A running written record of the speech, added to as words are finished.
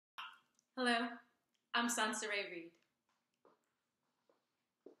Hello, I'm Sonseray Reed.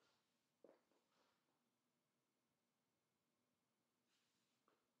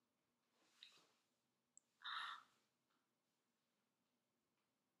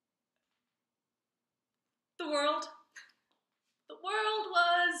 The world, the world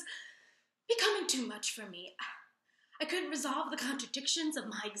was becoming too much for me. I couldn't resolve the contradictions of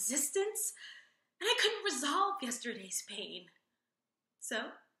my existence, and I couldn't resolve yesterday's pain. So,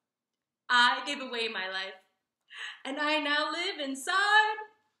 I gave away my life, and I now live inside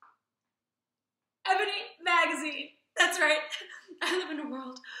Ebony Magazine. That's right. I live in a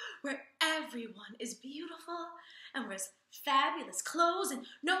world where everyone is beautiful and wears fabulous clothes and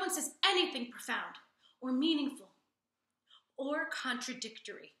no one says anything profound or meaningful or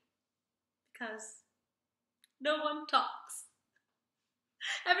contradictory because no one talks.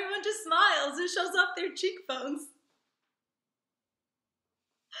 Everyone just smiles and shows off their cheekbones.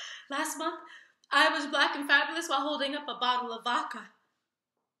 Last month, I was black and fabulous while holding up a bottle of vodka.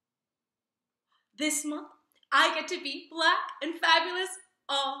 This month, I get to be black and fabulous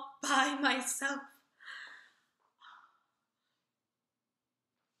all by myself.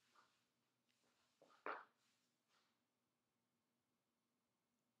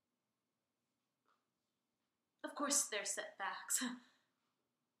 Of course, there's setbacks.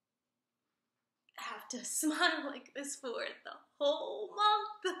 I have to smile like this for the whole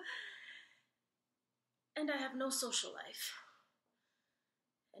month. And I have no social life.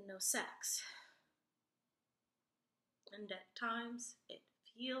 And no sex. And at times, it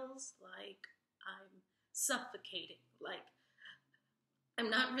feels like I'm suffocating, like I'm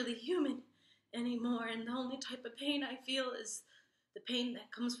not really human anymore, and the only type of pain I feel is the pain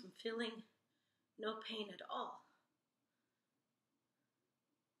that comes from feeling no pain at all.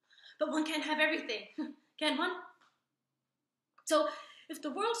 But one can't have everything, can one? So, if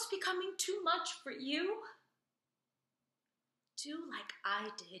the world's becoming too much for you, do like I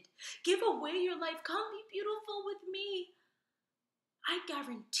did. Give away your life. Come be beautiful with me. I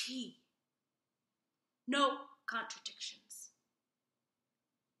guarantee no contradictions.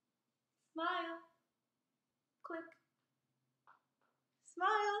 Smile. Click.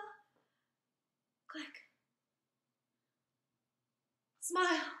 Smile. Click.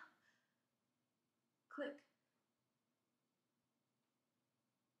 Smile. Click.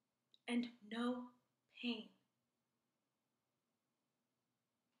 And no pain.